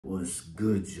What's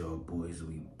good, y'all boys?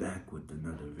 We back with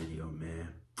another video, man.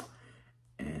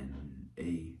 And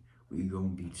hey, we gonna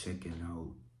be checking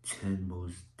out 10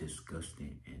 most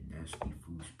disgusting and nasty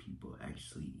foods people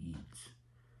actually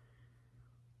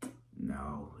eat.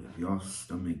 Now, if y'all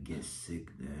stomach gets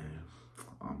sick, then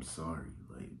I'm sorry.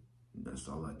 Like, that's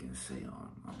all I can say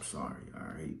I'm sorry,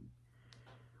 alright?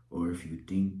 Or if you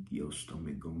think your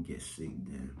stomach gonna get sick,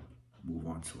 then move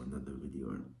on to another video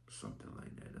or something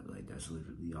like that. Like, that's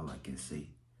literally all I can say.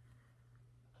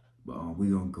 But we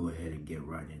gonna go ahead and get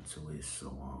right into it.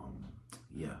 So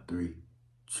yeah, 3,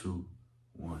 2,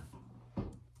 1.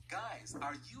 Guys,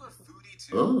 are you a foodie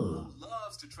too who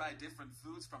loves to try different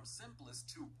foods from simplest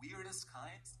to weirdest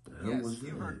kinds? Yes,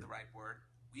 you heard the right word,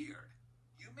 weird.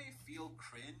 You may feel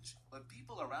cringe, but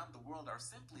people around the world are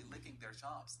simply licking their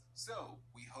chops. So,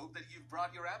 we hope that you've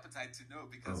brought your appetite to know,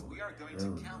 because we are going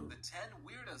to count the 10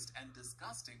 weirdest and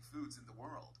disgusting foods in the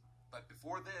world. But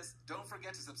before this, don't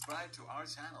forget to subscribe to our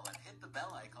channel and hit the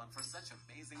bell icon for such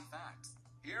amazing facts.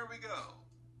 Here we go.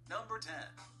 Number 10.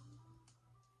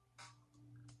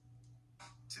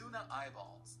 Tuna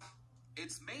eyeballs.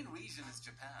 Its main region is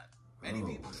Japan. Many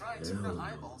people try tuna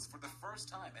eyeballs for the first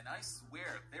time, and I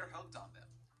swear they're hooked on them.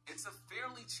 It's a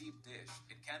fairly cheap dish.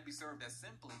 It can be served as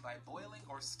simply by boiling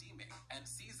or steaming and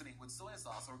seasoning with soy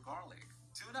sauce or garlic.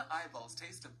 Tuna eyeballs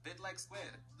taste a bit like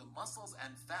squid. The muscles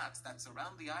and fats that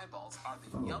surround the eyeballs are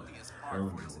the yummiest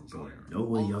part for its enjoyer. No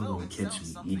way y'all gonna catch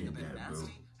me eating that, bro.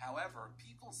 However,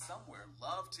 people somewhere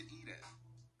love to eat it.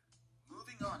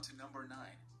 Moving on to number 9.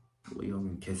 Well, y'all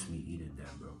gonna catch me eating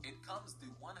that, bro. It comes the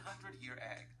 100-year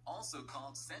egg, also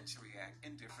called century egg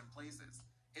in different places.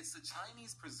 It's a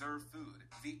Chinese preserved food.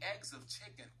 The eggs of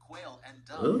chicken, quail, and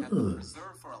duck have been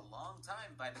preserved for a long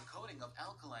time by the coating of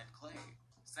alkaline clay.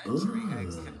 Century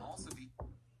eggs can also be...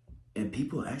 And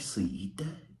people actually eat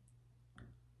that?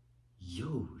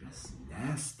 Yo, that's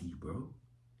nasty, bro.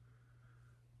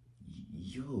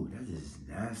 Yo, that is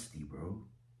nasty, bro.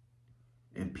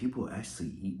 And people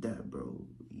actually eat that, bro.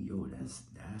 Yo, that's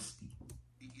nasty.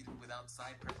 Eaten without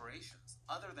side preparations,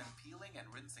 other than peeling and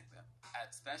rinsing them.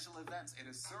 At special events, it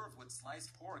is served with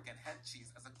sliced pork and head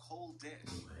cheese as a cold dish.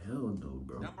 Oh, hell no,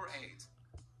 bro. Number 8.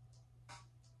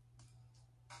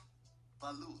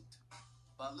 Balut.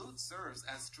 Balut serves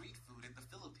as street food in the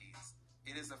Philippines.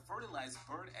 It is a fertilized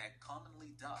bird egg,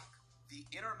 commonly duck. The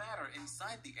inner matter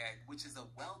inside the egg, which is a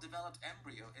well-developed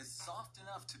embryo, is soft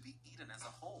enough to be eaten as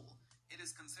a whole. It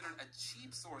is considered a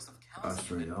cheap source of calcium. I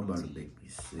swear, y'all about to make me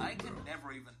sick, bro. I can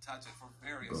never even touch it for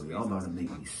various reasons. Bro, y'all about to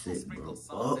make me sick, bro.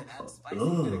 Salt and add spicy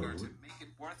vinegar to make it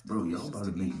worth bro, y'all about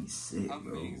to make me sick,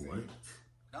 bro. What?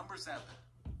 Number 7.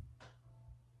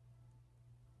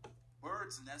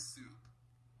 Bird's nest soup.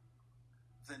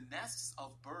 The nests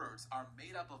of birds are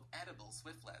made up of edible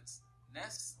swiftlets.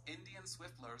 Nests Indian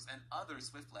swiftlers and other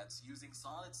swiftlets using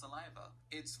solid saliva.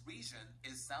 Its region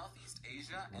is Southeast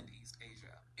Asia and East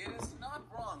Asia. It is not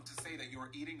wrong to say that you're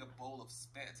eating a bowl of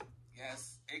spit.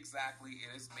 Yes, exactly,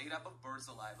 it is made up of bird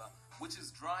saliva, which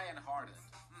is dry and hardened.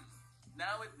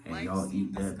 Now it might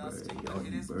seem disgusting, but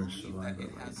it is believed that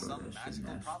it has some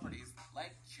magical properties,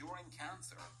 like curing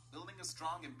cancer, building a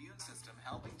strong immune system,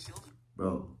 helping children.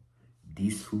 Bro,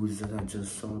 these foods that I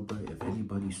just saw, bro, if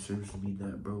anybody serves me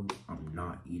that, bro, I'm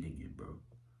not eating it, bro.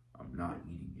 I'm not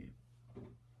eating it.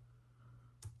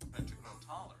 And to grow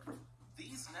taller.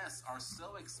 These nests are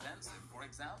so expensive. For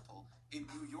example, in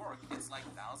New York, it's like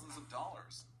thousands of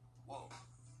dollars. Whoa.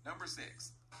 Number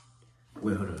 6.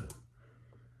 Wait, hold up.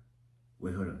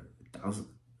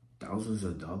 Thousands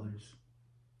of dollars?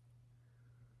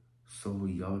 So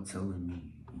y'all telling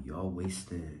me y'all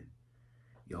wasting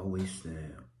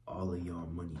all of y'all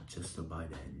money just to buy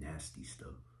that nasty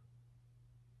stuff?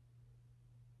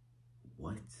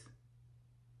 What?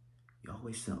 Y'all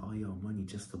wasting all y'all money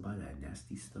just to buy that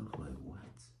nasty stuff? Like,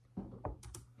 what?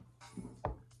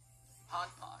 Hot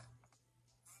pot.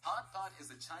 Hot pot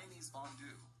is a Chinese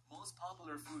fondue, most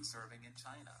popular food serving in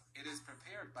China. It is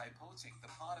prepared by poaching the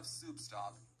pot of soup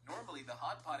stock. Normally, the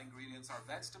hot pot ingredients are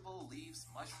vegetable, leaves,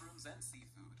 mushrooms, and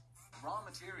seafood. Raw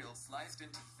materials sliced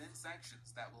into thin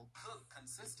sections that will cook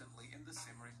consistently in the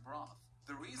simmering broth.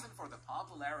 The reason for the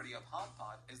popularity of hot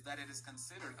pot is that it is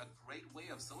considered a great way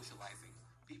of socializing.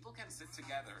 People can sit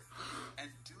together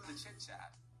and do the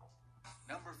chit-chat.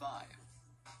 Number 5.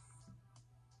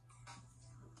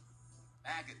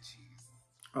 Mac and cheese.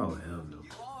 Oh, hell no.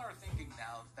 You all are thinking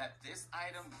now that this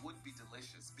item would be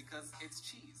delicious because it's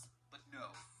cheese. But no,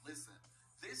 listen.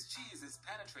 This cheese is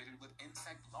penetrated with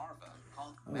insect larvae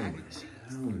called mac and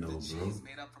cheese. The cheese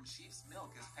made up from sheep's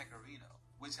milk is pecorino.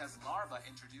 which has larvae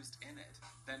introduced in it.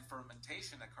 Then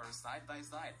fermentation occurs side by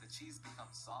side. The cheese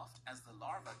becomes soft as the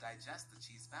larvae digest the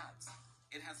cheese fats.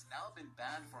 It has now been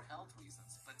banned for health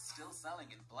reasons, but still selling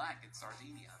in black in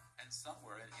Sardinia and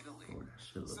somewhere in Italy. Bro, that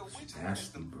shit So looks which one is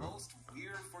nasty, the bro. most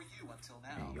weird for you until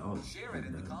now? Man, y'all Share it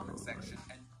in the that, comment bro, section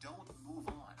like... and don't move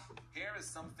on. Here is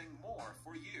something more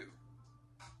for you.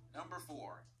 Number 4.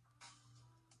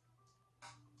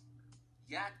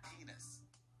 Yak penis.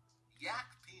 Yak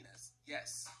penis.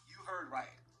 Yes, you heard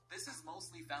right. This is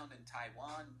mostly found in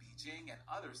Taiwan, Beijing, and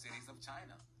other cities of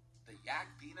China. The yak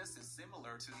penis is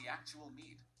similar to the actual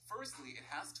meat. Firstly, it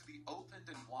has to be opened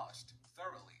and washed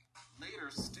thoroughly. Later,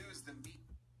 stews the meat.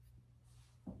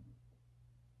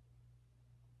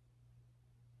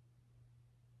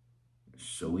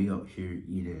 So we out here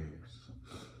eating.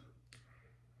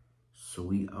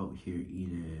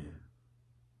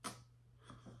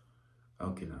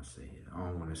 How can I say it? I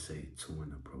don't want to say it too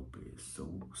inappropriate. So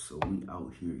we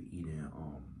out here eating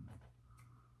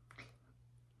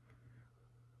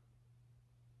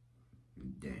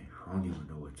dang, I don't even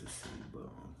know what to say, but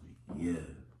yeah.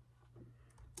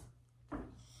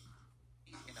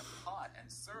 In a pot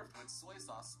and served with soy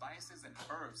sauce, spices, and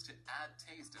herbs to add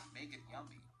taste and make it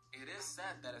yummy. It is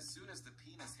said that as soon as the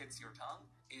penis hits your tongue,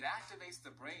 it activates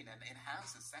the brain and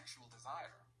enhances sexual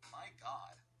desire. My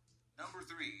God. Number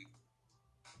 3.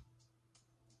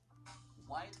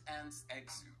 White ant's egg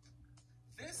soup.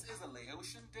 This is a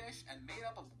Laotian dish and made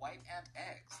up of white ant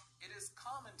eggs. It is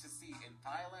common to see in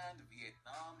Thailand,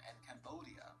 Vietnam, and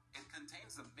Cambodia. It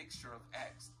contains a mixture of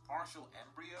eggs, partial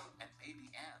embryo, and baby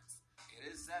ants. It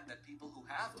is said that people who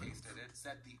have tasted it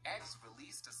said the eggs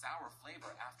released a sour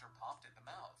flavor after popped in the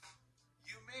mouth.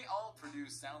 You may all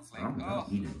produce sounds like, I'm not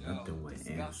eating no, nothing with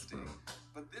ants, bro. disgusting.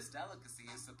 But this delicacy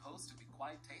is supposed to be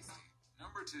quite tasty.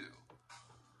 Number 2.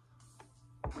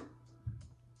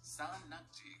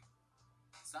 Sannakji.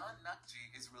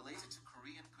 Sannakji is related to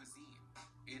Korean cuisine.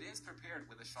 It is prepared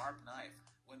with a sharp knife.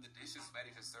 When the dish is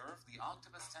ready to serve, the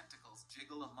octopus tentacles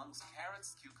jiggle amongst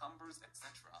carrots, cucumbers,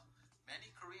 etc.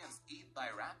 Many Koreans eat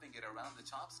by wrapping it around the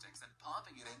chopsticks and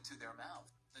popping it into their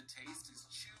mouth. The taste is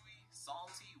chewy,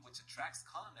 salty, which attracts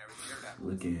culinary daredevils.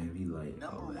 Look at him, he like,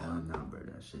 Number hell 1. no, bro,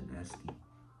 that shit nasty.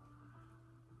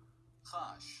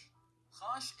 Khash.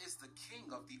 Khash is the king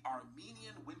of the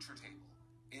Armenian winter table.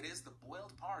 It is the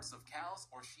boiled parts of cows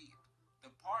or sheep.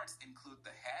 The parts include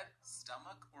the head,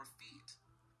 stomach, or feet.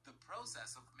 The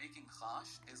process of making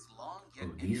khash is long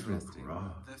yet these look interesting.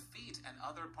 raw. The feet and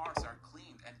other parts are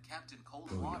cleaned and kept in cold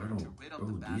Bro, water to rid of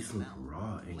the bad these look smell.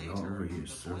 raw, and y'all Later, over here the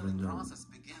serving boiling them. process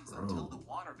begins Bro, until the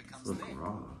water becomes look thick.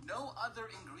 raw. No other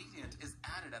ingredient is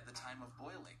added at the time of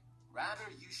boiling.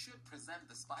 Rather, you should present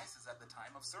the spices at the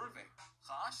time of serving.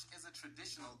 Khash is a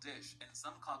traditional dish in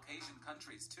some Caucasian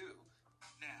countries too.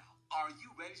 Now, are you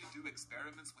ready to do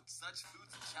experiments with such foods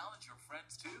and challenge your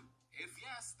friends too? If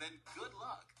yes, then good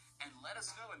luck. And let us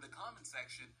know in the comment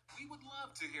section. We would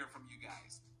love to hear from you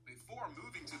guys. Before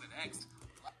moving to the next...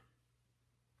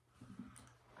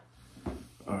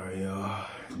 Alright, y'all.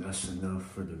 That's enough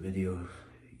for the video.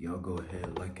 Y'all go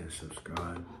ahead, like and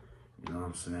subscribe. You know what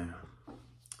I'm saying?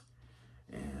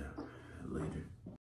 And later.